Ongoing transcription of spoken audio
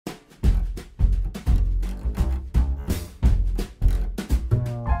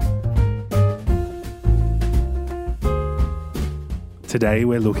Today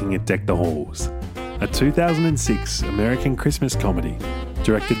we're looking at Deck the Halls, a 2006 American Christmas comedy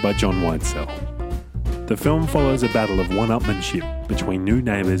directed by John Whitesell. The film follows a battle of one-upmanship between new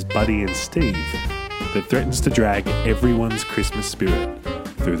neighbours Buddy and Steve that threatens to drag everyone's Christmas spirit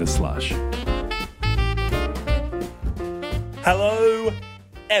through the slush. Hello.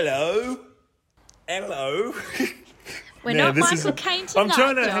 We're not Michael Caine tonight, I'm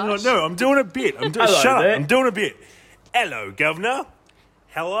trying to hang on. Josh. No, I'm doing a bit. Hello Shut up. there. I'm doing a bit. Hello, Governor.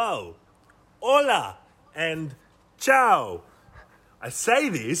 Hello. Hola. And ciao. I say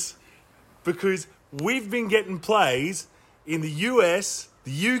this because we've been getting plays in the US,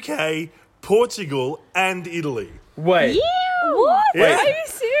 the UK, Portugal, and Italy. Wait. What? Yeah. Are you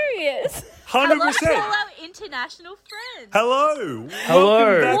serious? 100%. Hello to all our international friends. Hello. Hello.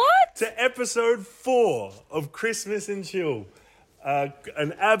 Welcome back What? to episode 4 of Christmas and Chill. An Are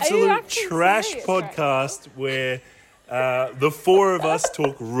you absolute actually trash serious podcast where the four of us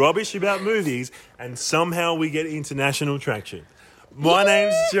talk rubbish about movies and somehow we get international traction. My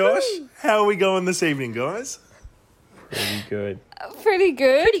name's Josh. How are we going this evening, guys? Pretty good. Pretty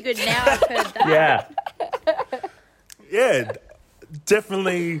good. Pretty good now I've heard that. Yeah. Yeah,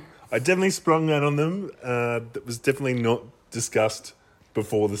 definitely. I definitely sprung that on them. That was definitely not discussed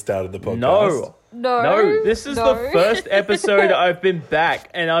before the start of the podcast. No, this is the first episode I've been back,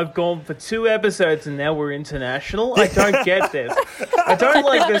 and I've gone for 2 episodes, and now we're international. I don't get this. I don't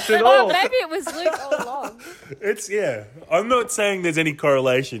like this at all. Maybe it was Luke all along. I'm not saying there's any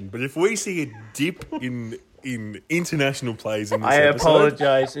correlation, but if we see a dip in international plays in this I episode,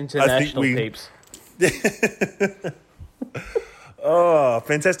 apologize, international we- peeps. Oh,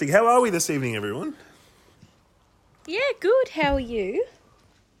 fantastic! How are we this evening, everyone? Yeah, good. How are you?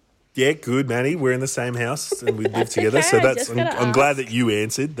 Yeah, good, Maddie. We're in the same house and we live That's together, okay, so I that's. just I'm, gotta I'm glad ask. that you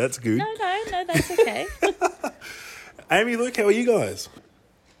answered. That's good. No, that's okay. Amy, Luke, how are you guys?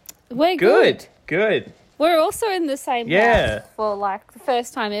 We're good. Good. We're also in the same Yeah. house for like the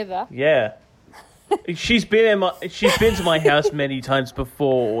first time ever. Yeah. She's been to my house many times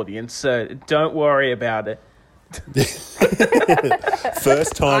before, audience, so don't worry about it.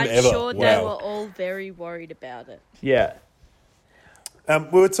 First time I'm ever. sure they Wow. were all very worried about it. Yeah.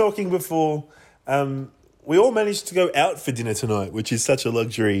 We were talking before. We all managed to go out for dinner tonight, which is such a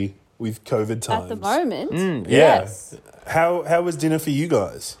luxury with COVID times. At the moment. Yeah. Yes. How was dinner for you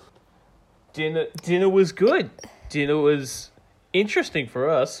guys? Dinner was good. Dinner was interesting for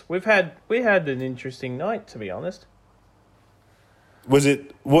us. We had an interesting night, to be honest. Was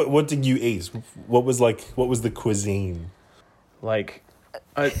it what did you eat? What was the cuisine? Like,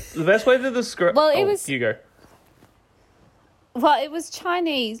 the best way to describe. Well, it was- You go. Well, it was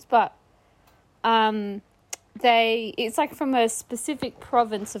Chinese, but it's like from a specific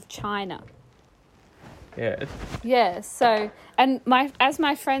province of China. Yeah. Yeah, so, and as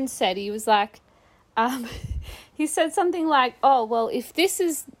my friend said, he was like, he said something like, oh, well, if this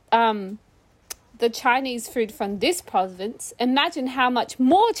is the Chinese food from this province, imagine how much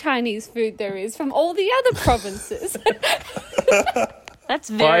more Chinese food there is from all the other provinces. That's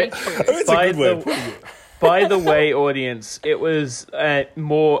very true. That's a good way of putting it. By the way, audience, it was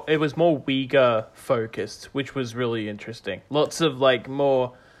more Uyghur focused, which was really interesting. Lots of like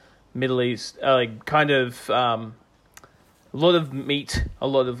more Middle East, kind of a lot of meat, a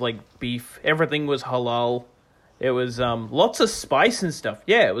lot of like beef. Everything was halal. It was lots of spice and stuff.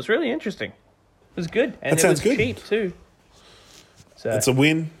 Yeah, it was really interesting. It was good, and That it sounds was good. cheap too. So, It's a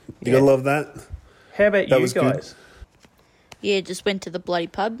win. You gotta love that. how about that you was good. guys? Yeah, just went to the bloody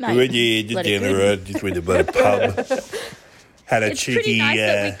pub, mate. Yeah, just Bloody down the good. road, just went to the pub. Had a It's cheeky pretty nice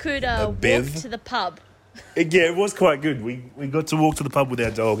that we could a walk bev. to the pub. Yeah, it was quite good. We got to walk to the pub with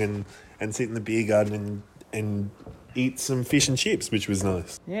our dog and sit in the beer garden and eat some fish and chips, which was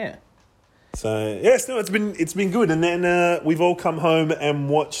nice. Yeah. So yes, no, it's been good. And then we've all come home and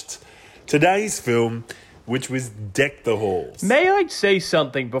watched today's film, which was Deck the Halls. May I say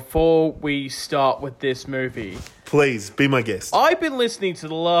something before we start with this movie? Please be my guest. I've been listening to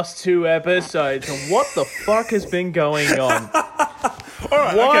the last 2 episodes, and what the fuck has been going on? All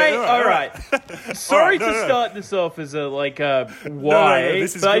right, Why? okay, all right. Sorry no, to no. start this off as a why,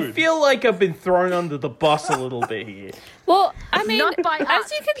 this is but I good. feel like I've been thrown under the bus a little bit here. Well, I mean, Not by as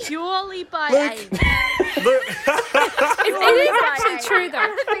us, you can, purely by Look. Amy. Look, it is actually true though.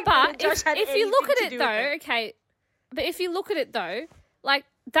 I think But Josh had if you look anything at to it do with though, okay. But if you look at it though, like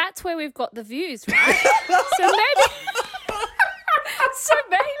that's where we've got the views, right? So So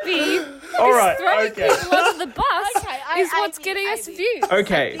maybe All right, throwing okay. people under the bus is what's Amy, getting us Amy. views.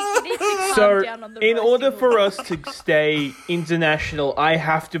 Okay. You need to calm So, down on the in roasting order for level. us to stay international, I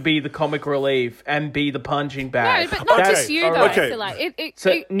have to be the comic relief and be the punching No, bag. but not Okay, just you though. okay. I feel like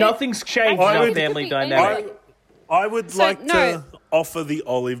So nothing's changed in I our would- family I- dynamic. I would So, like no. to offer the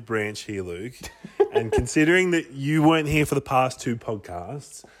olive branch here, Luke. And considering that you weren't here for the past 2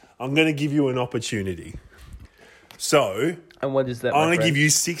 podcasts, I'm going to give you an opportunity. So, And what is that? I'm going to give you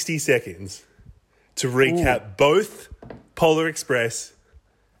 60 seconds to recap both Polar Express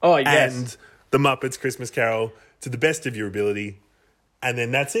Oh yes. and The Muppets Christmas Carol to the best of your ability. And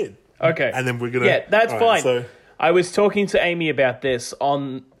then that's it. Okay. And then we're going to... Yeah, that's All fine. right, so, I was talking to Amy about this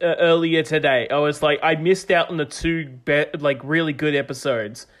on earlier today. I was like, I missed out on the 2 really good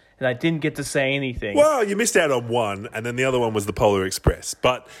episodes, and I didn't get to say anything. well, you missed out on one, and then the other one was the Polar Express.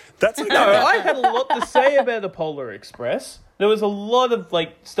 But that's okay. No, I had a lot to say about the Polar Express. There was a lot of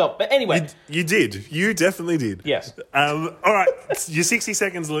stuff, but anyway. You did. You definitely did. Yes. All right. Your 60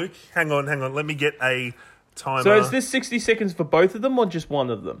 seconds, Luke. Hang on. Let me get a timer. So is this 60 seconds for both of them or just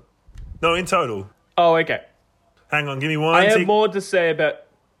one of them? No, in total. Oh, okay. Hang on. Give me one. I have tick. more to say about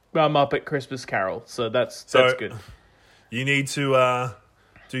Muppet Christmas Carol, so that's good. You need to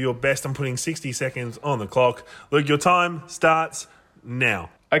do your best. I'm putting 60 seconds on the clock. Luke, your time starts now.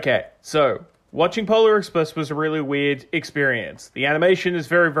 Okay, so watching Polar Express was a really weird experience. The animation is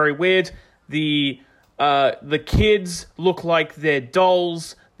very, very weird. The kids look like they're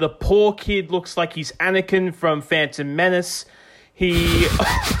dolls. The poor kid looks like he's Anakin from Phantom Menace.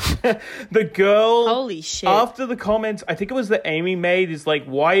 The girl... Holy shit. After the comments, I think it was that Amy made, is like,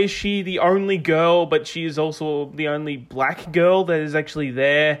 why is she the only girl, but she is also the only black girl that is actually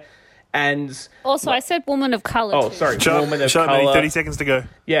there? And... Also, I said woman of color. Oh, too. sorry, Shut woman up, of shut up, color. mate. 30 seconds to go.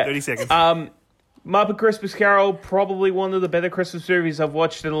 Yeah. 30 seconds. Muppet Christmas Carol, probably one of the better Christmas movies I've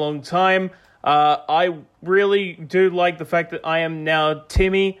watched in a long time. I really do like the fact that I am now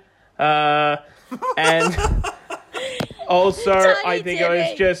Timmy. And also, I think Timmy. it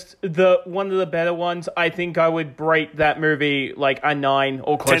was just one of the better ones. I think I would rate that movie like a 9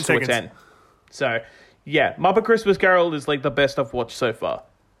 or close 10 to a seconds. 10. So, yeah, Muppet Christmas Carol is like the best I've watched so far.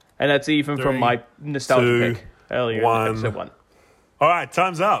 And that's even from 3, my nostalgia 2, pick earlier 1. in episode 1. All right.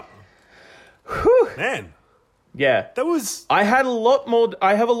 Time's up. Man, Yeah. that was... I have a lot more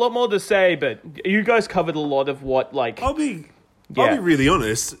to say, but you guys covered a lot of what, I'll be Yeah. really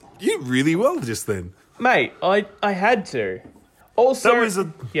honest. You did really well just then. mate, I had to. Also, That was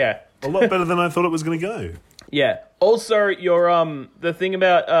a lot better than I thought it was going to go. yeah. Also, your the thing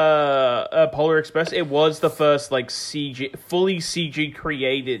about Polar Express, it was the first like fully CG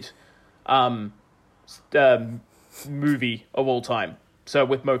created movie of all time. So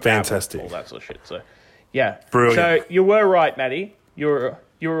with mocap Fantastic. and all that sort of shit. So yeah, Brilliant. So you were right, Maddie. You're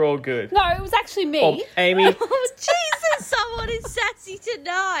all good. No, it was actually me. Oh, Amy. Oh, Jesus, someone is sassy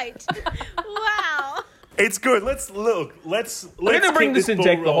tonight. Wow. It's good. Let's We're gonna bring keep this in ball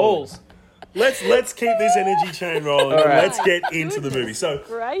Deck the rolling. Halls. Let's keep this energy chain rolling. All And right. let's get into the movie. So,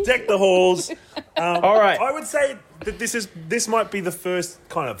 Great. Deck the Halls. All right. I would say that this might be the first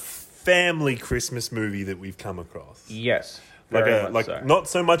kind of family Christmas movie that we've come across. Yes. Very much so. Not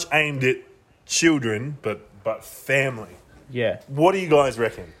so much aimed at children, but family. Yeah. What do you guys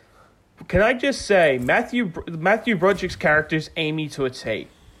reckon? Can I just say, Matthew Broderick's character is Amy to a T.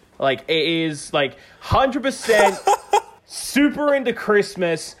 Like, it is, like, 100% super into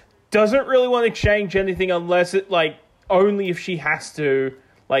Christmas, doesn't really want to change anything unless it, like, only if she has to.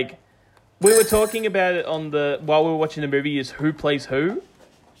 Like, we were talking about it while we were watching the movie, is who plays who,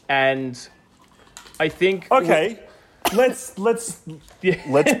 and I think... Okay, let's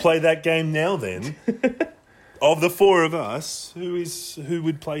Yeah. play that game now then. Of the 4 of us, who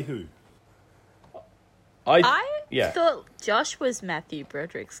would play who? I Yeah. thought Josh was Matthew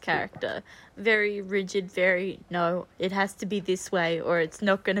Broderick's character. Very rigid, no, it has to be this way or it's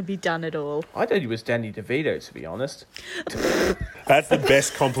not going to be done at all. I thought he was Danny DeVito, to be honest. That's the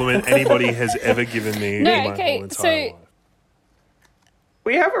best compliment anybody has ever given me in my okay, whole entire so- life.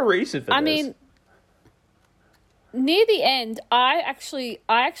 We have a reason for this. I mean, near the end, I actually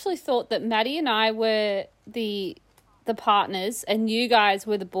thought that Maddie and I were the partners and you guys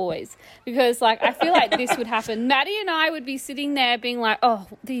were the boys, because like I feel like this would happen. Maddie and I would be sitting there being like, "Oh,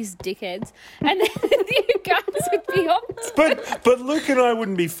 these dickheads," and then you guys would be on. But Luke and I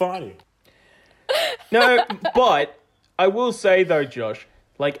wouldn't be fighting. No, but I will say though, Josh,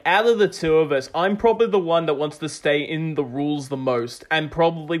 like out of the 2 of us, I'm probably the one that wants to stay in the rules the most, and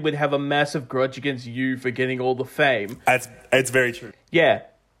probably would have a massive grudge against you for getting all the fame. It's very true. Yeah.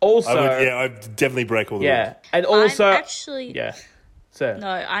 Also, I'd definitely break all the rules. yeah, and also, I'm actually... yeah. So No,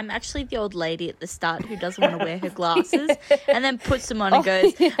 I'm actually the old lady at the start who doesn't want to wear her glasses and then puts them on and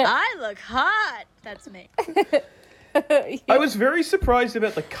goes, I look hot. That's me. I was very surprised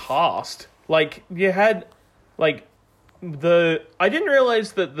about the cast. Like, you had, like, I didn't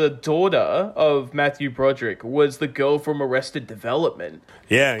realize that the daughter of Matthew Broderick was the girl from Arrested Development.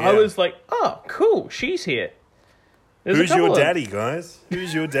 Yeah, yeah. I was like, oh, cool, she's here. There's a Who's couple your of- daddy, guys?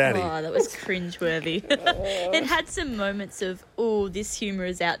 Who's your daddy? Oh, that was cringeworthy. It had some moments of, oh, this humour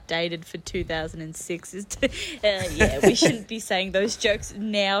is outdated for 2006. Yeah, we shouldn't be saying those jokes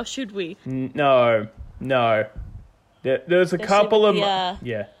now, should we? No. There's a Especially couple of... with the,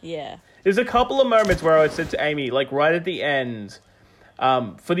 Yeah. Yeah. There's a couple of moments where I said to Amy, like, right at the end...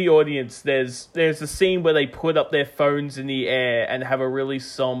 for the audience, there's a scene where they put up their phones in the air and have a really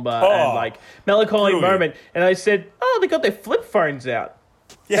somber and like melancholy brilliant. moment. And I said, "Oh, they got their flip phones out."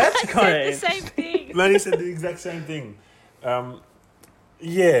 Yeah. That's kind The of same thing. Manny said the exact same thing.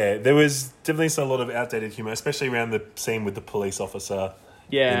 Yeah, there was definitely a lot of outdated humour, especially around the scene with the police officer.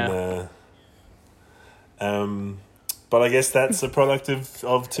 yeah. But I guess that's a product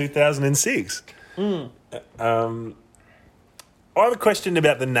of 2006. I have a question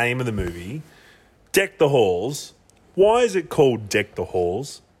about the name of the movie, Deck the Halls. Why is it called Deck the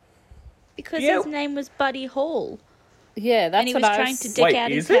Halls? Because Yeah. his name was Buddy Hall. Yeah, that's And he what was I trying was... to deck Wait,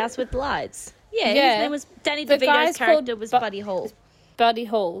 out his is it? house with lights. Yeah, Yeah. his name was... Danny The DeVito's guy's character called was Bu- Buddy Hall. Buddy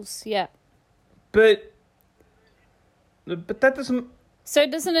Halls, yeah. But that doesn't... So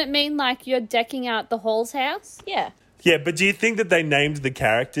doesn't it mean like you're decking out the Hall's house? Yeah. Yeah, but do you think that they named the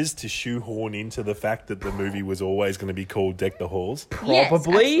characters to shoehorn into the fact that the movie was always going to be called Deck the Halls? Yes,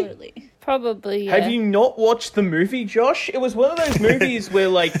 Probably. absolutely. Probably, yeah. Have you not watched the movie, Josh? It was one of those movies where,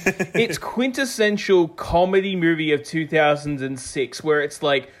 like, it's quintessential comedy movie of 2006, where it's,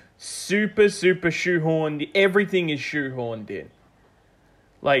 like, super, super shoehorned. Everything is shoehorned in.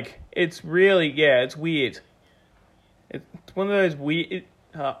 Like, it's really, yeah, it's weird. It's one of those weird...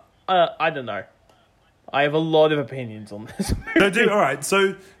 I don't know. I have a lot of opinions on this movie. No, dude, all right.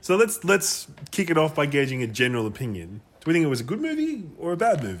 So let's kick it off by gauging a general opinion. Do we think it was a good movie or a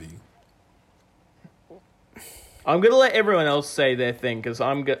bad movie? I'm going to let everyone else say their thing, because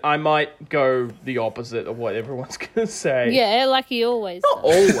I might go the opposite of what everyone's going to say. Yeah, like he always does.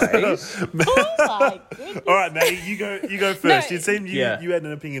 Always. Oh my goodness. All right, Maddie, you go first. No. It seemed Yeah. you had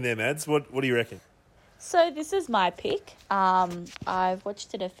an opinion there, Mads. What do you reckon? So this is my pick. I've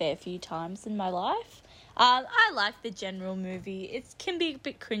watched it a fair few times in my life. I like the general movie. It can be a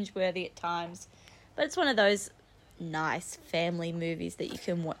bit cringeworthy at times, but it's one of those nice family movies that you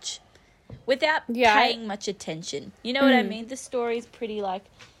can watch without paying much attention. You know what I mean? The story's pretty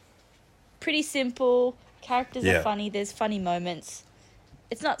simple. Characters Yeah. are funny. There's funny moments.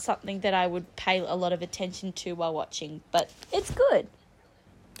 It's not something that I would pay a lot of attention to while watching, but it's good.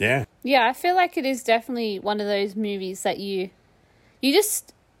 Yeah. Yeah, I feel like it is definitely one of those movies that you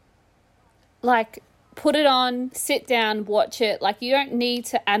just, like, put it on, sit down, watch it. Like, you don't need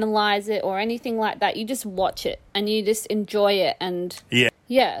to analyze it or anything like that. You just watch it and you just enjoy it. And Yeah.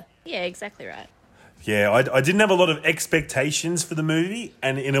 yeah, Yeah, exactly right. Yeah, I didn't have a lot of expectations for the movie,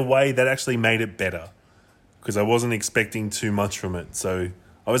 and in a way that actually made it better because I wasn't expecting too much from it. So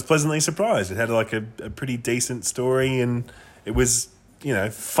I was pleasantly surprised. It had like a pretty decent story, and it was,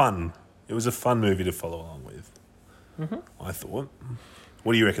 fun. It was a fun movie to follow along with, I thought.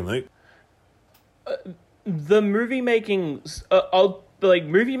 What do you reckon, Luke? The movie making,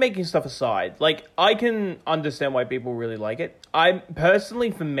 movie making stuff aside, like, I can understand why people really like it.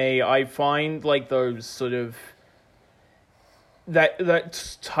 For me, I find, like, those sort of,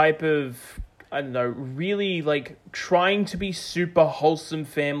 that type of, I don't know, really, like, trying to be super wholesome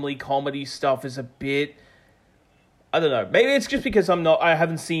family comedy stuff is a bit, I don't know, maybe it's just because I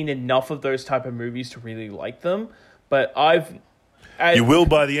haven't seen enough of those type of movies to really like them, but You will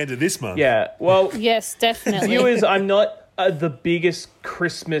by the end of this month. Yeah, well... yes, definitely. Viewers, I'm not the biggest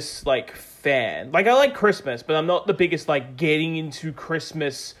Christmas, fan. I like Christmas, but I'm not the biggest, getting into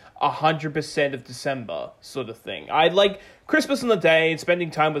Christmas 100% of December sort of thing. I like Christmas on the day and spending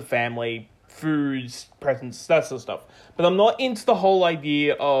time with family, foods, presents, that sort of stuff. But I'm not into the whole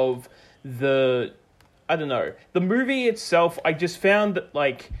idea of the movie itself. I just found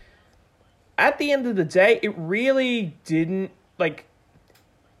that, at the end of the day, it really didn't,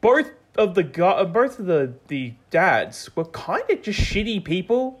 both of the dads were kind of just shitty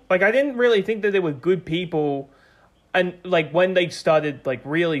people. I didn't really think that they were good people, and when they started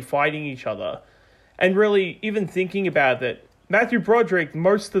really fighting each other, and really even thinking about it, Matthew Broderick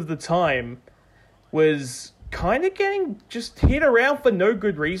most of the time was kind of getting just hit around for no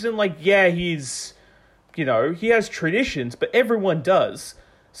good reason. He's he has traditions, but everyone does.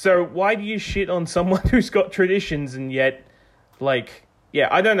 So why do you shit on someone who's got traditions and yet,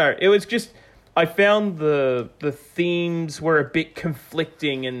 I don't know. It was just, I found the themes were a bit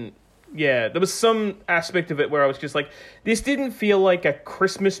conflicting, and there was some aspect of it where I was just like, this didn't feel like a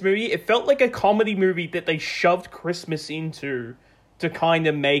Christmas movie. It felt like a comedy movie that they shoved Christmas into to kind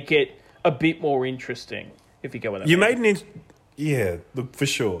of make it a bit more interesting, if you get what I mean. You made yeah, look, for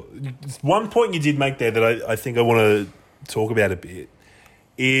sure. One point you did make there that I think I want to talk about a bit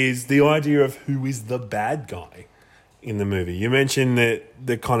is the idea of who is the bad guy in the movie. You mentioned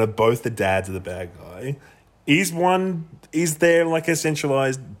that kind of both the dads are the bad guy. Is there like a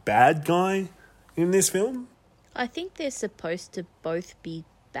centralized bad guy in this film? I think they're supposed to both be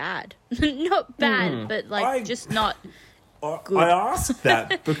bad. Not bad, but just not good. I asked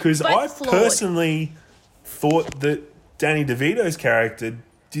that because I flawed. personally thought that Danny DeVito's character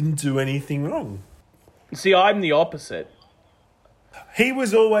didn't do anything wrong. See, I'm the opposite. He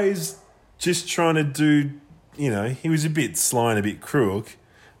was always just trying to do, he was a bit sly and a bit crook,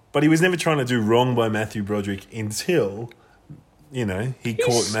 but he was never trying to do wrong by Matthew Broderick until, he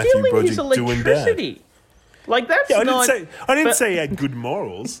caught Matthew Broderick doing bad. Like, that's I didn't say he had good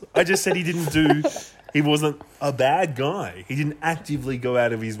morals. I just said he wasn't a bad guy. He didn't actively go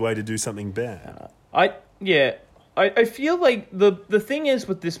out of his way to do something bad. I feel like the thing is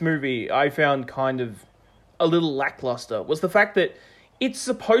with this movie I found kind of a little lackluster was the fact that it's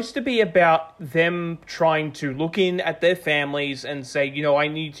supposed to be about them trying to look in at their families and say, I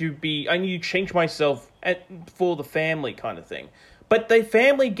need to change myself for the family kind of thing. But the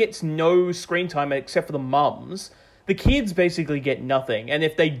family gets no screen time except for the mums. The kids basically get nothing. And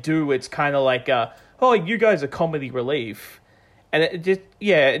if they do, it's kind of like, you guys are comedy relief. And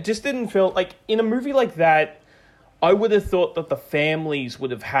it just didn't feel like, in a movie like that, I would have thought that the families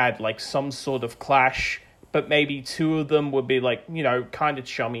would have had like some sort of clash, but maybe two of them would be like, kind of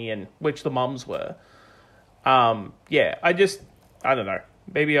chummy, and which the mums were. I don't know.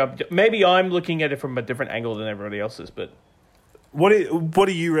 Maybe I'm looking at it from a different angle than everybody else is, but what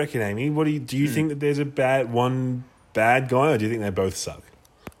do you reckon, Amy? Do you think that there's one bad guy, or do you think they both suck?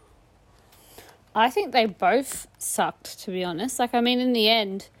 I think they both sucked, to be honest. In the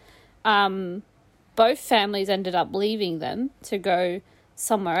end, both families ended up leaving them to go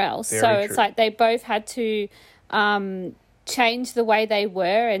somewhere else. Very so true. it's like they both had to change the way they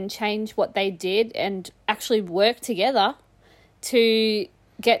were and change what they did and actually work together to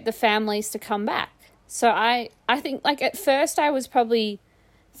get the families to come back. So I think, at first I was probably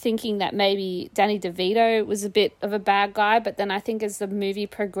thinking that maybe Danny DeVito was a bit of a bad guy, but then I think as the movie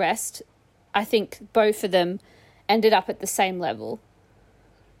progressed, I think both of them ended up at the same level.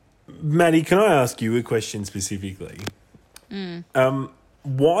 Maddie, can I ask you a question specifically?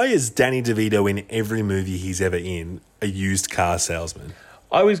 Why is Danny DeVito in every movie he's ever in a used car salesman?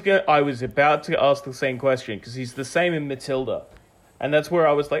 I was about to ask the same question because he's the same in Matilda. And that's where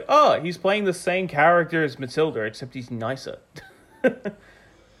I was like, he's playing the same character as Matilda, except he's nicer.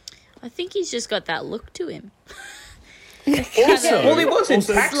 I think he's just got that look to him. He was in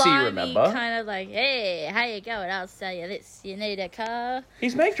Taxi, slimy, remember? Kind of like, hey, how you going? I'll sell you this. You need a car?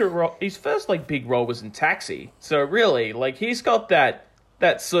 His first big role was in Taxi. So really, he's got that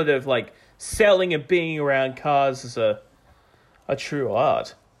sort of selling and being around cars as a true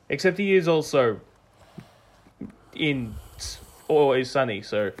art. Except he is also in Always Sunny,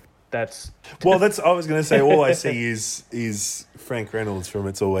 so that's... Well, I was going to say, all I see is Frank Reynolds from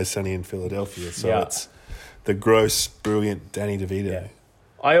It's Always Sunny in Philadelphia, so it's the gross, brilliant Danny DeVito. Yeah.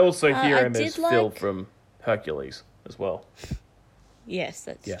 I also hear him as Phil from Hercules as well. Yes,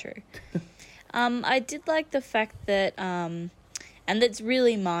 that's true. I did like the fact that, and that's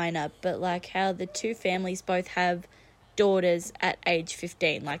really minor, but how the two families both have daughters at age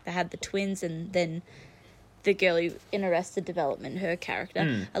 15. They had the twins and then the girl in Arrested Development, her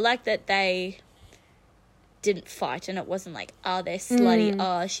character. I like that they didn't fight and it wasn't they're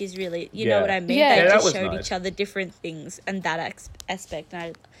slutty, she's really, you know what I mean? Yeah. They that just was showed nice. each other different things and that aspect.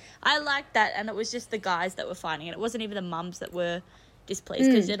 And I liked that, and it was just the guys that were fighting it. It wasn't even the mums that were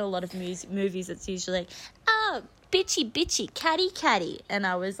displeased, because in a lot of movies it's usually, bitchy, catty. And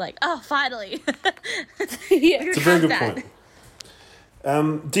I was like, finally. It's a very good point.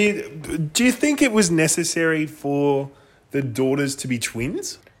 Do you think it was necessary for the daughters to be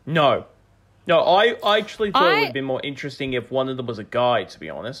twins? No, I actually thought it would have been more interesting if one of them was a guy, to be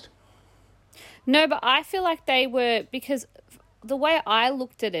honest. No, but I feel like they were, because the way I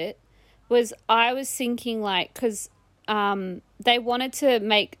looked at it was I was thinking because they wanted to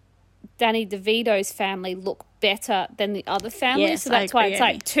make Danny DeVito's family look better than the other family. Yes, So that's I why agree, it's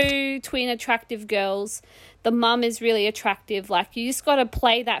Amy. like two twin attractive girls. The mum is really attractive. Like, you just got to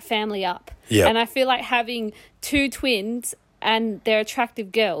play that family up. Yeah. And I feel like having two twins and they're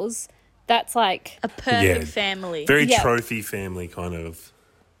attractive girls, that's like... A perfect Yeah. family. Very Yeah. trophy family kind of.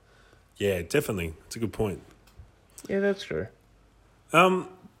 Yeah, definitely. It's a good point. Yeah, that's true.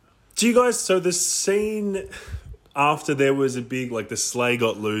 Do you guys, so the scene after there was a big, like the sleigh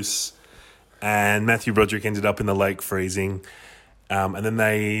got loose and Matthew Broderick ended up in the lake freezing, and then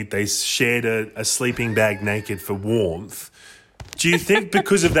they shared a sleeping bag naked for warmth. Do you think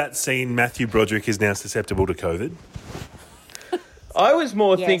because of that scene, Matthew Broderick is now susceptible to COVID? I was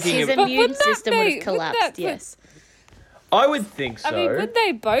more Yes, thinking his of... But immune wouldn't that system would be- have wouldn't collapsed, that- yes. I would think so. I mean, would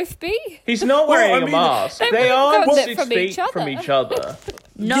they both be? He's not Well, wearing I a mean, mask. they They would've are gotten it 6 from feet each other. from each other.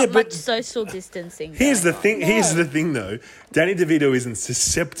 Not Yeah, but- much social distancing. Here's the going on. thing. Here's the thing, though. Danny DeVito isn't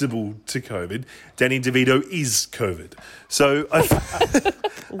susceptible to COVID. Danny DeVito is COVID. So I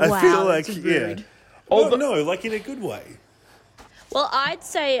Wow, feel like that's yeah. rude. Oh no, like in a good way. Well, I'd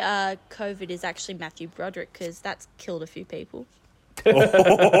say COVID is actually Matthew Broderick because that's killed a few people.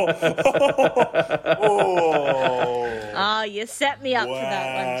 Oh, you set me up for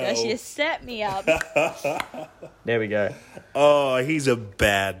that one, Josh. Wow. You set me up. There we go. Oh, he's a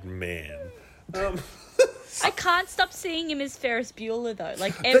bad man. I can't stop seeing him as Ferris Bueller though.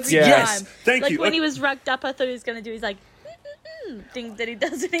 Like every yes. time. Thank like you. when he was rugged up, I thought he was going to do his like thing that he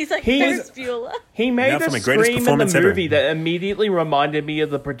does, and he's like He Ferris was- Bueller. He made Now a for my greatest scream in the performance ever. movie that immediately reminded me of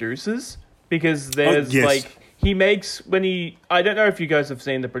The Producers, because there's yes. like he makes when he I don't know if you guys have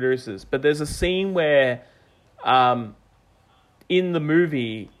seen The Producers, but there's a scene where in the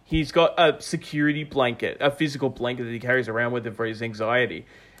movie he's got a security blanket, a physical blanket that he carries around with him for his anxiety.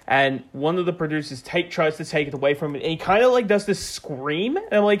 And one of the producers tries to take it away from him, and he kind of like does this scream,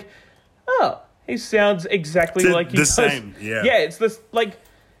 and I'm like, oh, he sounds exactly like he the does. same, yeah. Yeah, it's this like the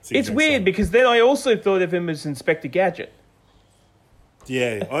it's exact weird same. because then I also thought of him as Inspector Gadget.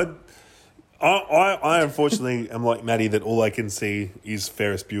 Yeah, I unfortunately am like Maddie that all I can see is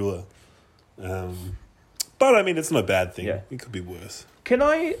Ferris Bueller. But I mean, it's not a bad thing. Yeah. It could be worse. Can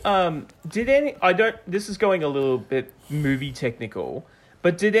I this is going a little bit movie technical,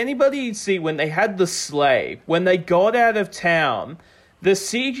 but did anybody see when they had the sleigh, when they got out of town, the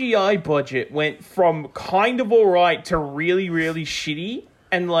CGI budget went from kind of alright to really, really shitty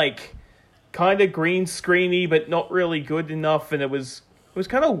and like kind of green screeny but not really good enough, and it was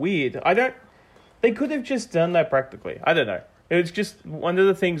kind of weird. They could have just done that practically. I don't know. It was just one of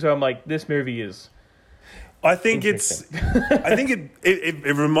the things where I'm like, this movie is I think it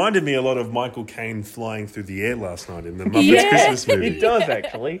reminded me a lot of Michael Caine flying through the air last night in the Muppets Yeah. Christmas movie. It does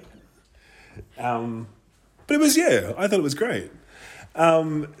actually. But it was, I thought it was great.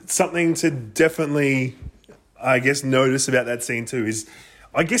 Something to definitely, I guess, notice about that scene too is,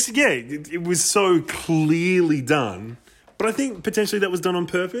 I guess, it was so clearly done, but I think potentially that was done on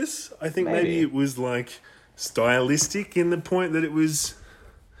purpose. I think maybe Maybe. it was like stylistic in the point that it was,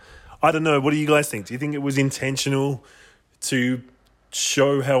 I don't know. What do you guys think? Do you think it was intentional to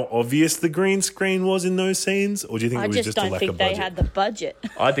show how obvious the green screen was in those scenes, or do you think I it was just just a don't lack think of they budget? had the budget.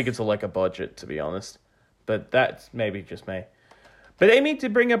 I think it's a budget, to be honest. But that's maybe just me. But Amy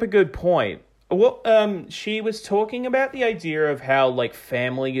did bring up a good point. Well, she was talking about the idea of how like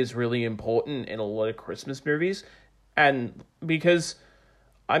family is really important in a lot of Christmas movies, and because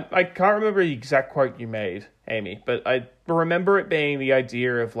I can't remember the exact quote you made, Amy, but I remember it being the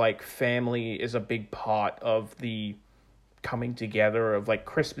idea of like family is a big part of the coming together of like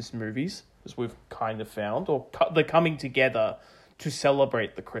Christmas movies, as we've kind of found, or the coming together to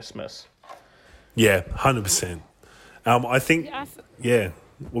celebrate the Christmas. Yeah, 100%. I think, Yeah,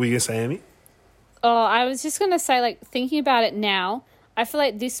 What were you going to say, Amy? Oh, I was just going to say, like, thinking about it now, I feel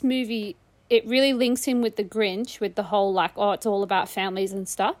like this movie, it really links in with The Grinch, with the whole, like, oh, it's all about families and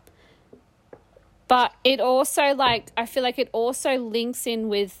stuff. But it also, like, I feel like it also links in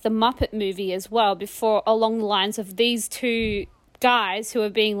with the Muppet movie as well, before, along the lines of these two guys who are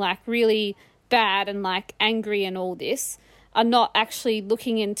being, like, really bad and, like, angry and all this, are not actually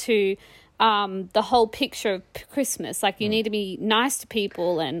looking into the whole picture of Christmas. Like, you need to be nice to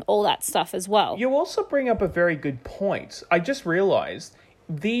people and all that stuff as well. You also bring up a very good point. I just realized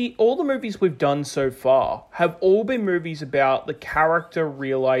all the movies we've done so far have all been movies about the character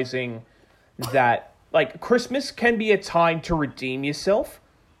realizing that, like, Christmas can be a time to redeem yourself.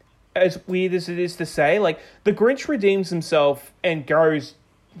 As weird as it is to say, like, the Grinch redeems himself and grows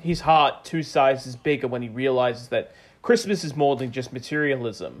his heart 2 sizes bigger when he realizes that Christmas is more than just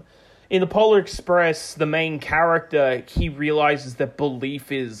materialism. In the Polar Express, the main character, he realizes that belief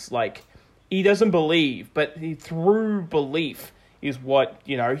is, like, he doesn't believe, but through belief is what,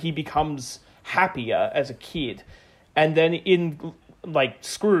 he becomes happier as a kid. And then in, like,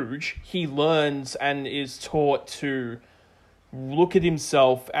 Scrooge, he learns and is taught to look at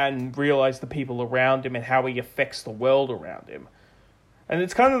himself and realize the people around him and how he affects the world around him. And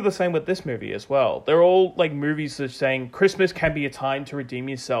it's kind of the same with this movie as well. They're all, like, movies that are saying Christmas can be a time to redeem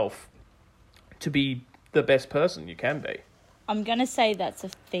yourself, to be the best person you can be. I'm going to say that's a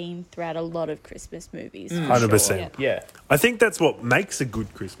theme throughout a lot of Christmas movies. 100%. Yeah. I think that's what makes a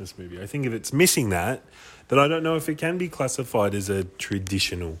good Christmas movie. I think if it's missing that, then I don't know if it can be classified as a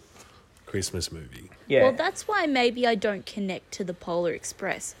traditional Christmas movie. Yeah. Well, that's why maybe I don't connect to the Polar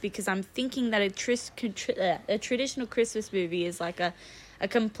Express, because I'm thinking that a traditional Christmas movie is like a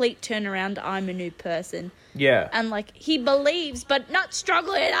complete turnaround. I'm a new person. Yeah. And, like, he believes, but not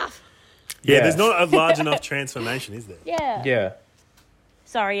struggling enough. Yeah, there's not a large enough transformation, is there? Yeah. Yeah.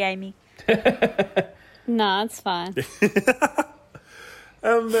 Sorry, Amy. Nah, it's fine.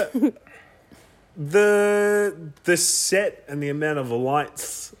 The set and the amount of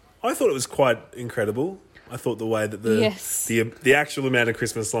lights, I thought it was quite incredible. I thought the way that the actual amount of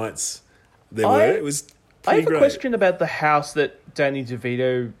Christmas lights there were, it was I pretty have a great. question about the house that Danny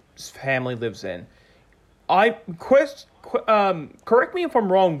DeVito's family lives in. Correct me if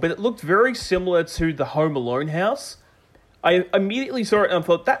I'm wrong, but it looked very similar to the Home Alone house. I immediately saw it and I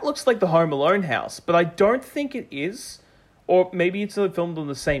thought, that looks like the Home Alone house, but I don't think it is. Or maybe it's filmed in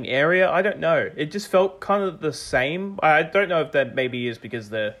the same area. I don't know. It just felt kind of the same. I don't know if that maybe is because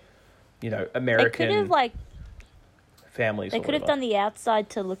they're, American They could have, like, families. they or could have whatever. done the outside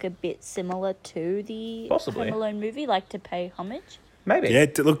to look a bit similar to the Possibly. Home Alone movie, like to pay homage. Maybe. Yeah,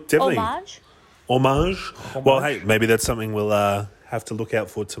 look, definitely. Homage. Well, hey, maybe that's something we'll have to look out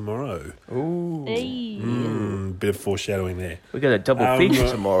for tomorrow. Ooh. Hey. Bit of foreshadowing there. We got a double feature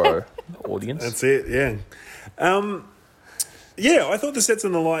tomorrow, audience. That's it, yeah. Yeah, I thought the sets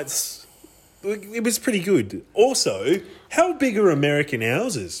and the lights, it was pretty good. Also, how big are American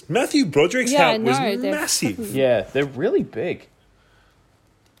houses? Matthew Broderick's Yeah, I house was know, they're massive. Yeah, they're really big.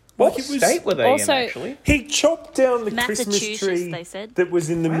 What Like, it was- state were they Also- in, actually? He chopped down the Christmas Massachusetts, tree they said. that was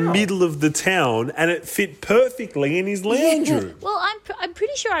in the Wow. middle of the town, and it fit perfectly in his lounge room. Well, I'm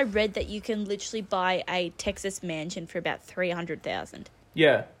pretty sure I read that you can literally buy a Texas mansion for about $300,000.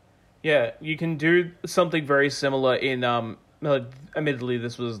 Yeah. Yeah, you can do something very similar in, admittedly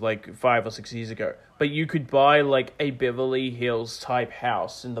this was like 5 or 6 years ago, but you could buy like a Beverly Hills type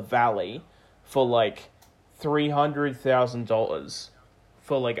house in the valley for like $300,000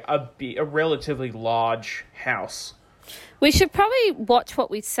 for like a relatively large house. We should probably watch what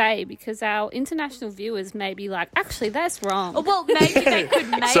we say because our international viewers may be like, actually, that's wrong. Oh, well, maybe they could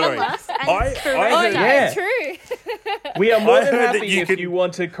mail Sorry. us and I correct heard- us. Yeah. True. We are more I than heard that happy you if could- you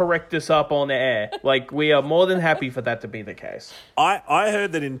want to correct us up on air. Like, we are more than happy for that to be the case. I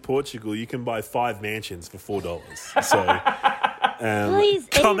heard that in Portugal you can buy 5 mansions for $4. So Please,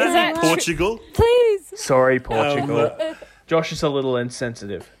 come email at us. Portugal. Please. Sorry, Portugal. Josh is a little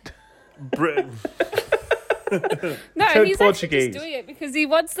insensitive. Br- No, Code he's actually Portuguese. just doing it because he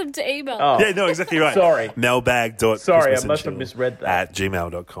wants them to email. Oh, Yeah, no, exactly right. Sorry. Mailbag. Sorry, I must have misread that. At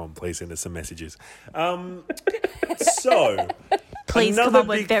gmail.com. Please send us some messages. So, Please, come another on,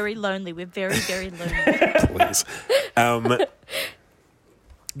 we're big- very lonely. We're very, very lonely. please.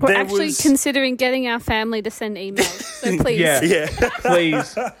 We're there actually was- considering getting our family to send emails. So please. Yeah. Yeah.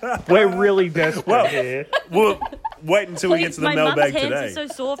 Please. We're really desperate here. Well, wait until we get Please, to the my mum's mailbag hands today. are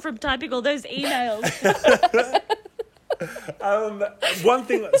so sore from typing all those emails. One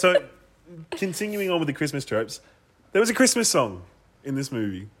thing, so continuing on with the Christmas tropes, there was a Christmas song in this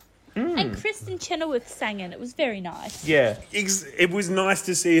movie. And Kristen Chenoweth sang it. It was very nice. Yeah. It was nice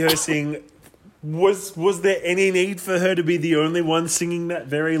to see her sing. Was there any need for her to be the only one singing that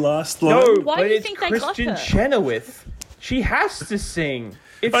very last line? No, Why but do you it's think they got Kristen her? Chenoweth. She has to sing.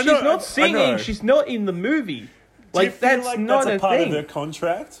 If I she's know, I not singing, know. she's not in the movie. Do you Like, feel that's like not that's a a part thing. of her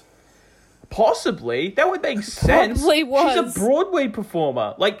contract? Possibly. That would make sense. Probably was. She's a Broadway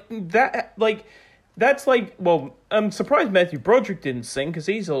performer. That's like, well, I'm surprised Matthew Broderick didn't sing because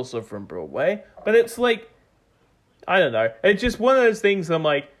he's also from Broadway. But it's like, I don't know. It's just one of those things I'm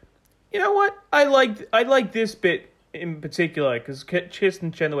like, you know what? I like this bit in particular because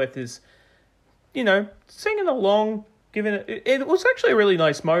Kristen Chenoweth is, singing along, giving it was actually a really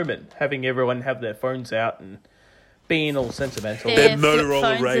nice moment having everyone have their phones out and being all sentimental. Their flip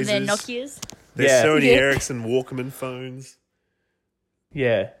Motorola phones and their Razrs. Nokias. There's Yeah. Sony Yeah. Ericsson Walkman phones,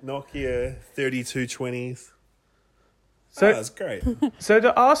 Yeah. Nokia 3220s. So That's great. So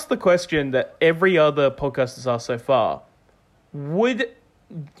to ask the question that every other podcast has asked so far, would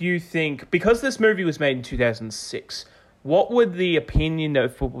do you think, because this movie was made in 2006, what would the opinion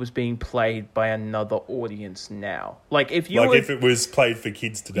of what was being played by another audience now? Like, if you if it was played for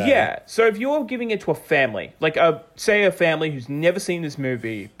kids today. Yeah, so if you're giving it to a family, like, say a family who's never seen this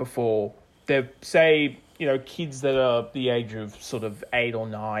movie before, they're, say, kids that are the age of sort of 8 or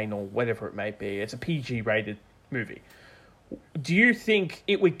 9 or whatever it may be. It's a PG-rated movie. Do you think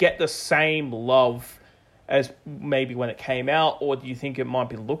it would get the same love as maybe when it came out, or do you think it might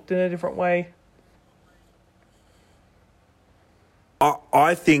be looked in a different way?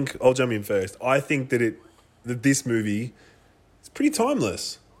 I think, I'll jump in first. I think that this movie is pretty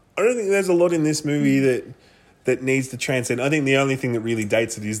timeless. I don't think there's a lot in this movie that needs to transcend. I think the only thing that really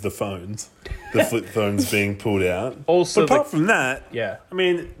dates it is the phones, the flip phones being pulled out. Also, but apart from that, yeah, I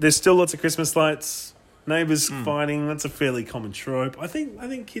mean, there's still lots of Christmas lights, neighbours fighting. That's a fairly common trope. I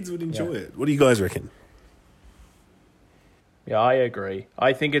think kids would enjoy it. What do you guys reckon? Yeah, I agree.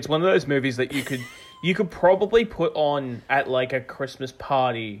 I think it's one of those movies that you could probably put on at like a Christmas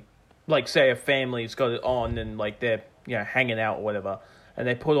party, like say a family's got it on and like they're hanging out or whatever, and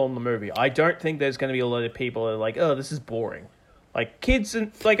they put on the movie. I don't think there's going to be a lot of people that are like, oh, this is boring. Like kids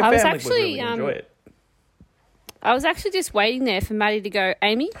and like a family would really enjoy it. I was actually just waiting there for Maddie to go,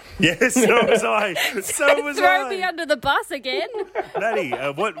 Amy. Yes, so was I. So was Throw me under the bus again. Maddie,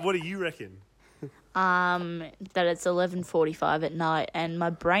 what do you reckon? That it's 11:45 at night and my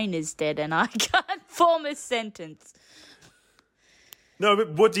brain is dead and I can't form a sentence. No,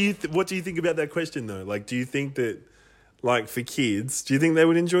 but what do you think about that question though? Like, do you think that, like, for kids, do you think they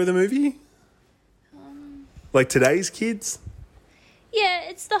would enjoy the movie? Like today's kids? Yeah,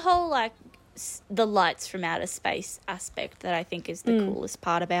 it's the whole like the lights from outer space aspect that I think is the coolest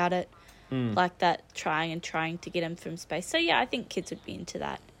part about it. Like that trying to get them from space. So yeah, I think kids would be into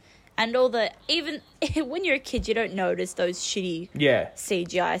that. And all even when you're a kid, you don't notice those shitty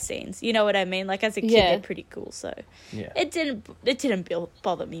CGI scenes. You know what I mean? Like as a kid, they're pretty cool. So it didn't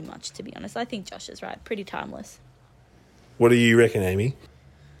bother me much, to be honest. I think Josh is right. Pretty timeless. What do you reckon, Amy?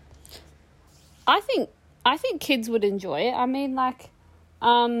 I think kids would enjoy it. I mean, like,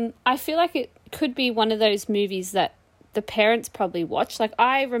 I feel like it could be one of those movies that the parents probably watch. Like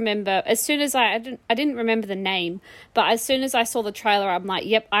I remember as soon as I didn't remember the name, but as soon as I saw the trailer, I'm like,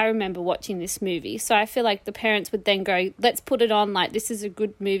 yep, I remember watching this movie. So I feel like the parents would then go, let's put it on, like this is a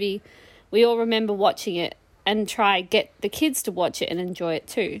good movie. We all remember watching it and try get the kids to watch it and enjoy it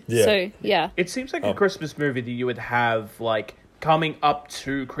too. Yeah. So yeah. It seems like a Christmas movie that you would have like coming up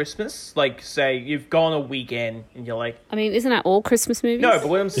to Christmas, like say you've gone a weekend and you're like, I mean, isn't that all Christmas movies? No, but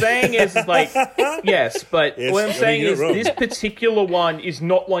what I'm saying is like, yes, but what I'm saying is this particular one is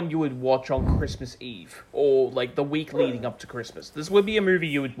not one you would watch on Christmas Eve or like the week leading up to Christmas. This would be a movie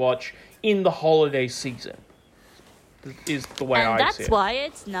you would watch in the holiday season. Is the way I see it. And that's why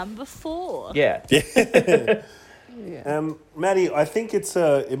it's number 4. Yeah. Maddie, I think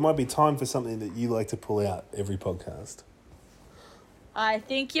it might be time for something that you like to pull out every podcast. I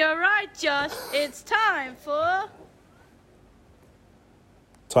think you're right, Josh. It's time for...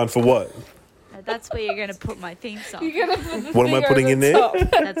 Time for what? That's where you're going to put my theme song. You're gonna put the What am I putting in there?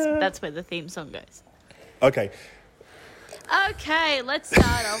 That's where the theme song goes. Okay. Okay, let's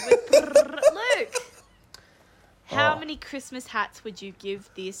start off with Luke. How many Christmas hats would you give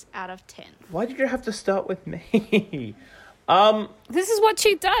this out of 10? Why did you have to start with me? This is what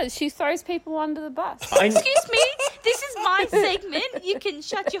she does. She throws people under the bus. Excuse me? This is my segment. You can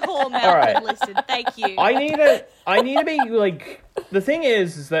shut your whore mouth and listen. Thank you. I need to be like, the thing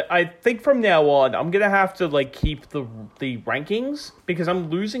is that I think from now on I'm gonna have to like keep the rankings because I'm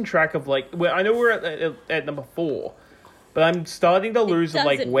losing track of like I know we're at number 4, but I'm starting to lose of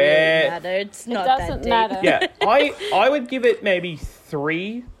like where. Really matter. It's not it doesn't matter. Yeah, I would give it maybe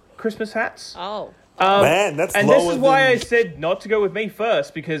 3 Christmas hats. Oh. Man, that's and lower this is why than... I said not to go with me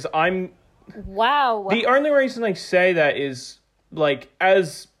first because I'm. Wow. The only reason I say that is like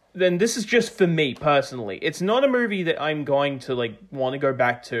then this is just for me personally. It's not a movie that I'm going to like want to go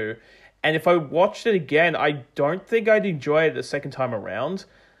back to, and if I watched it again, I don't think I'd enjoy it the second time around.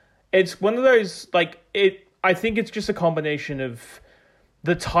 It's one of those like it. I think it's just a combination of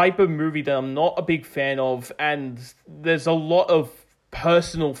the type of movie that I'm not a big fan of, and there's a lot of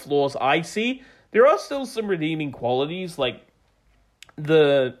personal flaws I see. There are still some redeeming qualities, like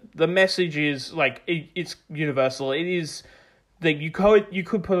the message is like it's universal. It is that you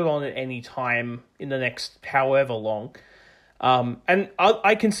could put it on at any time in the next however long, and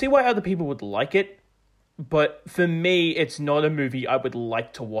I can see why other people would like it, but for me, it's not a movie I would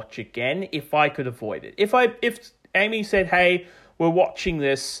like to watch again if I could avoid it. If Amy said, "Hey, we're watching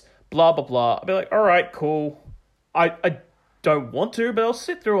this," blah blah blah, I'd be like, "All right, cool." don't want to, but I'll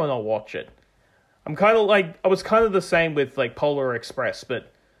sit through and I'll watch it. I'm kind of like, I was kind of the same with like Polar Express,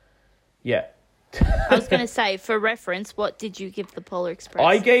 but yeah. I was going to say, for reference, what did you give the Polar Express?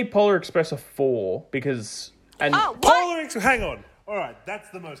 I gave Polar Express a 4 because... And Oh, what? Hang on. All right, that's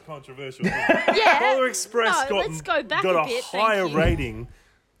the most controversial thing. Yeah. Polar Express No, let's go back got a a bit, thank higher you. rating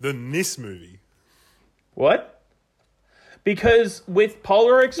than this movie. What? Because with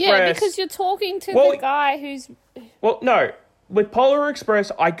Polar Express... Yeah, because you're talking to Well, the guy who's... Well, no. With Polar Express,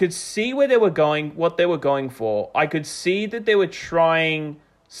 I could see where they were going, what they were going for. I could see that they were trying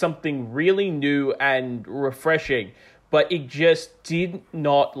something really new and refreshing, but it just did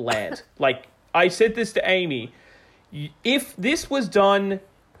not land. Like, I said this to Amy, if this was done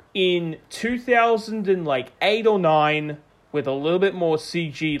in 2008 or 9 with a little bit more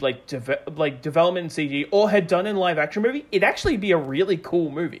CG, like development in CG, or had done in live action movie, it'd actually be a really cool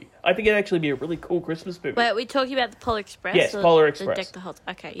movie. I think it'd actually be a really cool Christmas movie. Wait, are we talking about the Polar Express? Yes, or Polar the Express. Deck the Halls?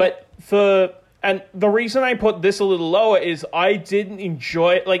 Okay, yeah. But and the reason I put this a little lower is I didn't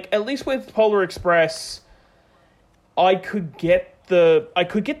enjoy, like, at least with Polar Express, I could get the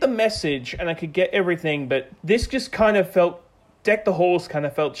message and I could get everything, but this just kind of felt, Deck the Halls kind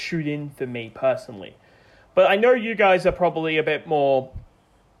of felt shoot in for me personally. But I know you guys are probably a bit more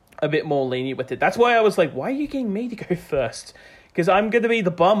lenient with it. That's why I was like, why are you getting me to go first? Because I'm going to be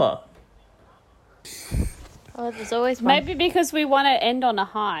the bummer. Oh, there's always one. Maybe because we want to end on a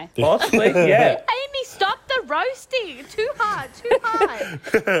high. Possibly, yeah. Amy, stop the roasting. Too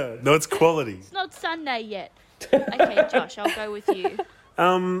hard. No, it's quality. It's not Sunday yet. Okay, Josh, I'll go with you.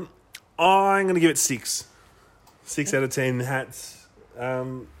 I'm going to give it 6. 6 out of 10 hats.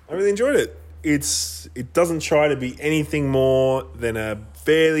 I really enjoyed it. It doesn't try to be anything more than a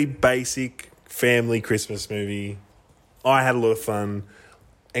fairly basic family Christmas movie. I had a lot of fun.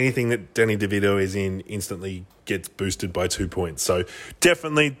 Anything that Danny DeVito is in instantly gets boosted by 2 points. So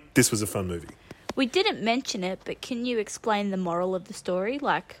definitely this was a fun movie. We didn't mention it, but can you explain the moral of the story?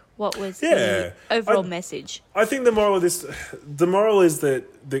 Like, what was Yeah, the overall message? I think the moral is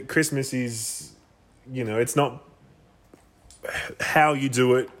that Christmas is, it's not how you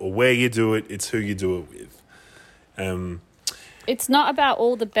do it or where you do it, it's who you do it with. It's not about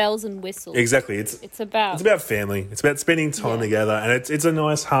all the bells and whistles. Exactly. It's about family. It's about spending time together, and it's a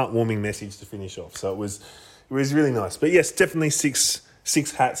nice, heartwarming message to finish off. So it was really nice. But yes, definitely six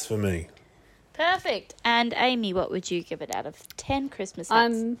hats for me. Perfect. And Amy, what would you give it out of 10 Christmas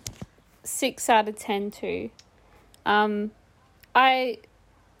hats? 6 out of 10 too. I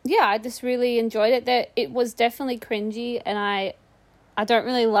just really enjoyed it. That it was definitely cringy, and I don't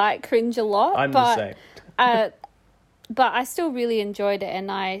really like cringe a lot. I'm the same. But I still really enjoyed it,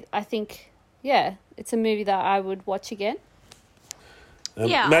 and I think, it's a movie that I would watch again.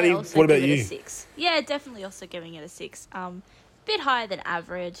 Maddie, I also what about give it you? a 6. Yeah, definitely also giving it a 6. Bit higher than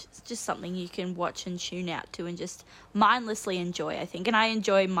average. It's just something you can watch and tune out to and just mindlessly enjoy, I think. And I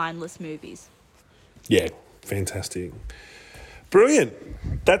enjoy mindless movies. Yeah, fantastic. Brilliant.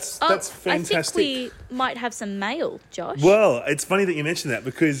 That's fantastic. I think we might have some mail, Josh. Well, it's funny that you mentioned that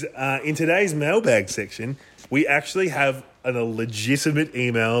because in today's mailbag section, we actually have a legitimate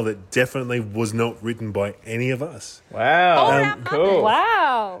email that definitely was not written by any of us. Wow. Cool.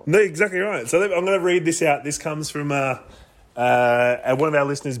 Wow. No, exactly right. So I'm going to read this out. This comes from one of our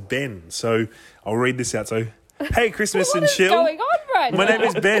listeners, Ben. So I'll read this out. So, hey, Christmas What and is chill. going on right My now? name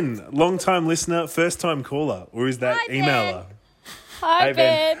is Ben, long-time listener, first-time caller, or is that Hi, Ben. emailer? Hi, Hi,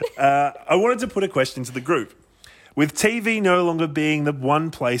 Ben. Ben. I wanted to put a question to the group. With TV no longer being the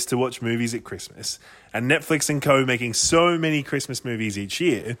one place to watch movies at Christmas, and Netflix and co making so many Christmas movies each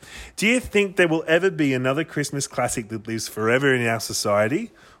year, do you think there will ever be another Christmas classic that lives forever in our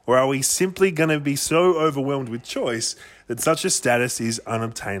society? Or are we simply going to be so overwhelmed with choice that such a status is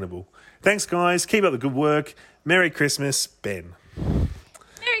unobtainable? Thanks, guys. Keep up the good work. Merry Christmas, Ben.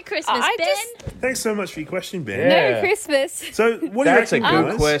 Merry Christmas, Ben. Thanks so much for your question, Ben. Yeah. Merry Christmas. So, what do you That's a reckon,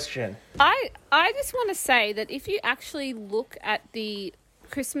 good guys? question. I just want to say that if you actually look at the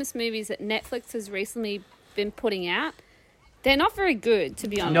Christmas movies that Netflix has recently been putting out, they're not very good, to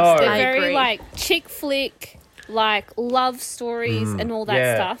be honest. No. They're I very agree. like chick flick, like love stories and all that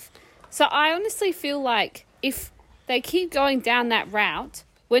Yeah. stuff. So I honestly feel like if they keep going down that route,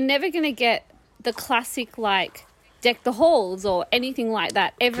 we're never going to get the classic like Deck the Halls or anything like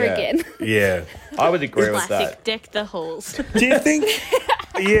that ever Yeah. again. Yeah. I would agree with Classic that. Deck the Halls. Do you think?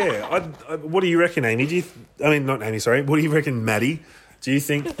 Yeah. What do you reckon, Amy? Not Amy. Sorry. What do you reckon, Maddie? Do you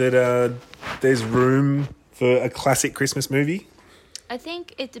think that there's room for a classic Christmas movie? I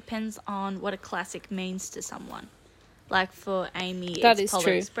think it depends on what a classic means to someone. Like for Amy, That it's is Polar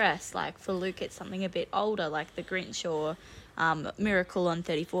true. Express. Like for Luke, it's something a bit older, like The Grinch or Miracle on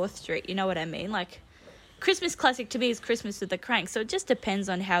 34th Street. You know what I mean? Like, Christmas classic to me is Christmas with the Cranks. So it just depends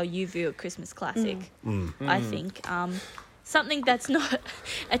on how you view a Christmas classic, I think. Something that's not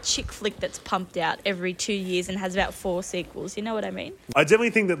a chick flick that's pumped out every 2 years and has about 4 sequels. You know what I mean? I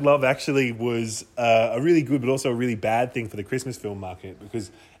definitely think that Love Actually was a really good but also a really bad thing for the Christmas film market,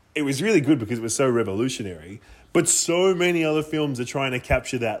 because it was really good because it was so revolutionary, but so many other films are trying to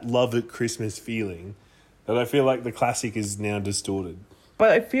capture that love at Christmas feeling that I feel like the classic is now distorted.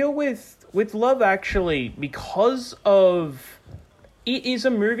 But I feel with Love Actually, because of it is a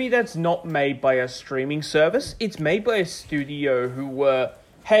movie that's not made by a streaming service. It's made by a studio who were,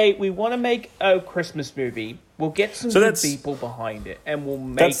 hey, we want to make a Christmas movie. We'll get some good people behind it, and we'll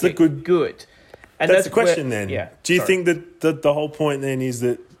make it good. And that's the question then. Yeah, Do you think that the whole point then is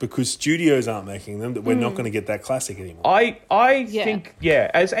that because studios aren't making them, that we're not going to get that classic anymore? I think,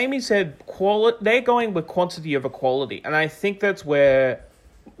 as Amy said, they're going with quantity over quality. And I think that's where,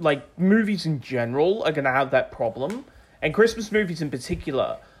 like, movies in general are going to have that problem. And Christmas movies in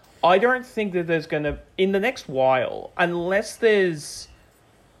particular, I don't think that there's going to, in the next while, unless there's,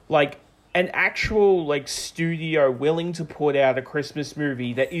 like, an actual, like, studio willing to put out a Christmas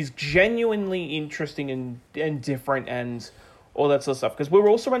movie that is genuinely interesting and different and all that sort of stuff. Because we're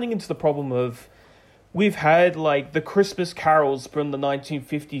also running into the problem of, we've had, like, the Christmas carols from the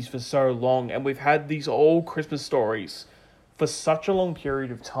 1950s for so long, and we've had these old Christmas stories for such a long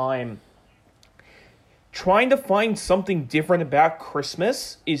period of time. Trying to find something different about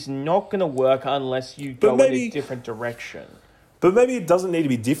Christmas is not going to work unless you go in a different direction. But maybe it doesn't need to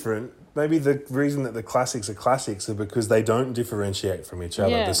be different. Maybe the reason that the classics are classics are because they don't differentiate from each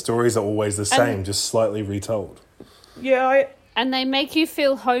other. Yeah. The stories are always the same, just slightly retold. Yeah, and they make you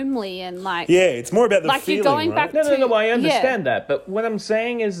feel homely and like... Yeah, it's more about the like feeling, you're going right? back No, I understand that. But what I'm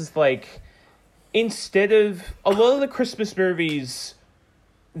saying is like, instead of... A lot of the Christmas movies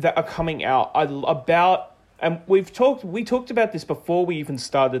that are coming out are about... And we talked about this before we even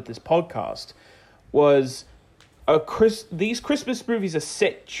started this podcast, was... these Christmas movies are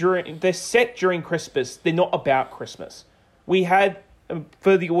set during Christmas. They're not about Christmas. We had,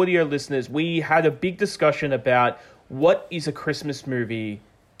 for the audio listeners, we had a big discussion about what is a Christmas movie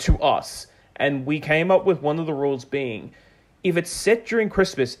to us. And we came up with one of the rules being, if it's set during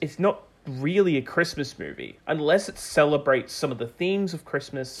Christmas, it's not really a Christmas movie, unless it celebrates some of the themes of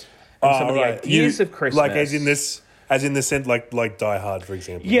Christmas and some of the ideas of Christmas. Like as in the sense, like Die Hard, for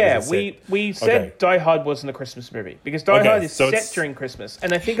example. Yeah, we said Die Hard wasn't a Christmas movie because Die Hard is set during Christmas,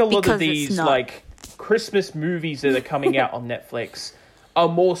 and I think a lot of these like Christmas movies that are coming out on Netflix are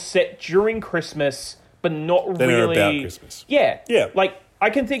more set during Christmas, but not really about Christmas. Yeah. Yeah. Like I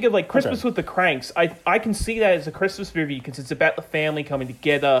can think of like Christmas with the Cranks. I can see that as a Christmas movie because it's about the family coming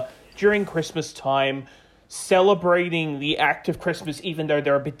together during Christmas time, celebrating the act of Christmas, even though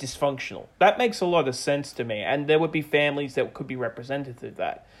they're a bit dysfunctional. That makes a lot of sense to me, and there would be families that could be represented through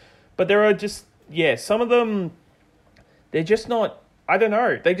that. But there are just, some of them, they're just not, I don't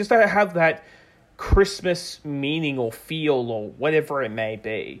know, they just don't have that Christmas meaning or feel or whatever it may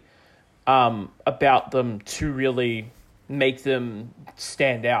be about them to really make them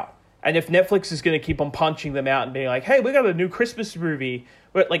stand out. And if Netflix is going to keep on punching them out and being like, hey, we got a new Christmas movie,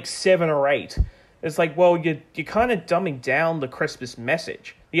 we're at like 7 or 8, it's like, well, you're kind of dumbing down the Christmas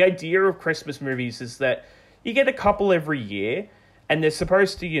message. The idea of Christmas movies is that you get a couple every year, and they're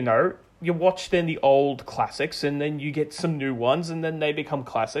supposed to, you watch then the old classics, and then you get some new ones, and then they become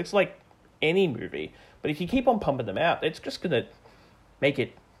classics, like any movie. But if you keep on pumping them out, it's just going to make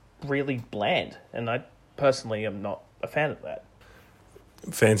it really bland. And I personally am not a fan of that.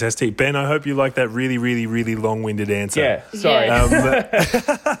 Fantastic. Ben, I hope you like that really, really, really long-winded answer. Yeah, sorry.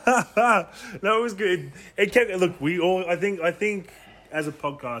 No, it was good. It kept, look, we all, I think as a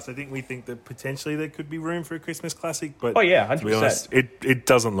podcast, we think that potentially there could be room for a Christmas classic, but 100%. To be honest, it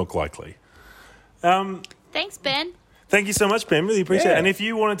doesn't look likely. Thanks, Ben. Thank you so much, Ben. Really appreciate it. And if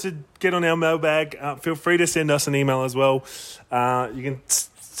you wanted to get on our mailbag, feel free to send us an email as well. You can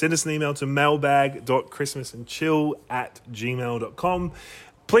send us an email to mailbag.christmasandchill@gmail.com.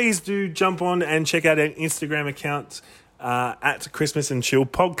 Please do jump on and check out our Instagram account at Christmas and Chill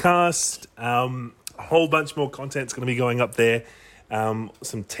Podcast. A whole bunch more content's going to be going up there.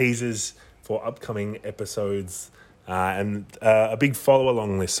 Some teasers for upcoming episodes and a big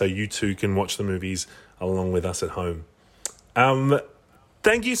follow-along list so you too can watch the movies along with us at home.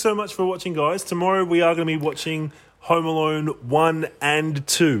 Thank you so much for watching, guys. Tomorrow we are going to be watching Home Alone 1 and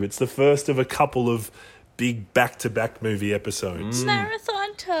 2. It's the first of a couple of big back-to-back movie episodes.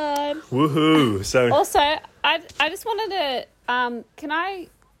 Marathon time. Woohoo! So Also, I just wanted to can I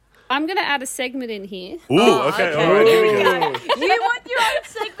I'm going to add a segment in here. Ooh, okay, all right, here we go. You want your own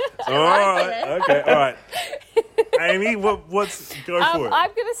segment too? All I right, get it. okay, all right. Amy, what's go for it?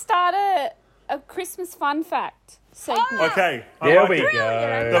 I'm going to start a Christmas fun fact segment. Okay, I There like we it.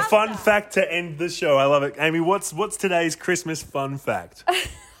 go. The fun fact to end the show. I love it. Amy, what's today's Christmas fun fact?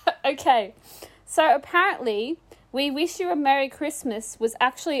 Okay, so apparently, "We Wish You a Merry Christmas" was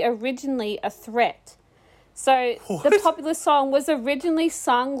actually originally a threat. So the popular song was originally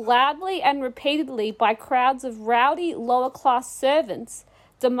sung loudly and repeatedly by crowds of rowdy lower-class servants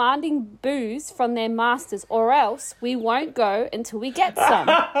demanding booze from their masters, or else we won't go until we get some.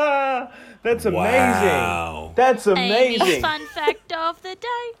 That's amazing. Wow. That's Amy's amazing. fun fact of the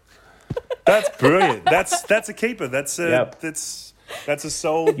day. That's brilliant. That's a keeper. That's a Yep. that's a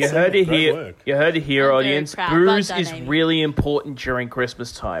sold. You heard it Great here. work. You heard it here, I'm very audience. proud. Well Booze done, is Amy. really important during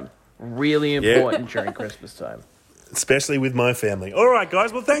Christmas time. Really important during Christmas time. Especially with my family. All right,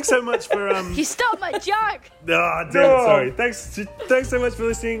 guys. Well, thanks so much for You stole my joke. damn it, sorry. Thanks so much for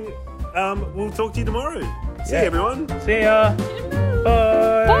listening. We'll talk to you tomorrow. See you, everyone. See ya.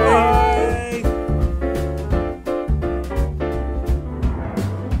 Bye. Bye.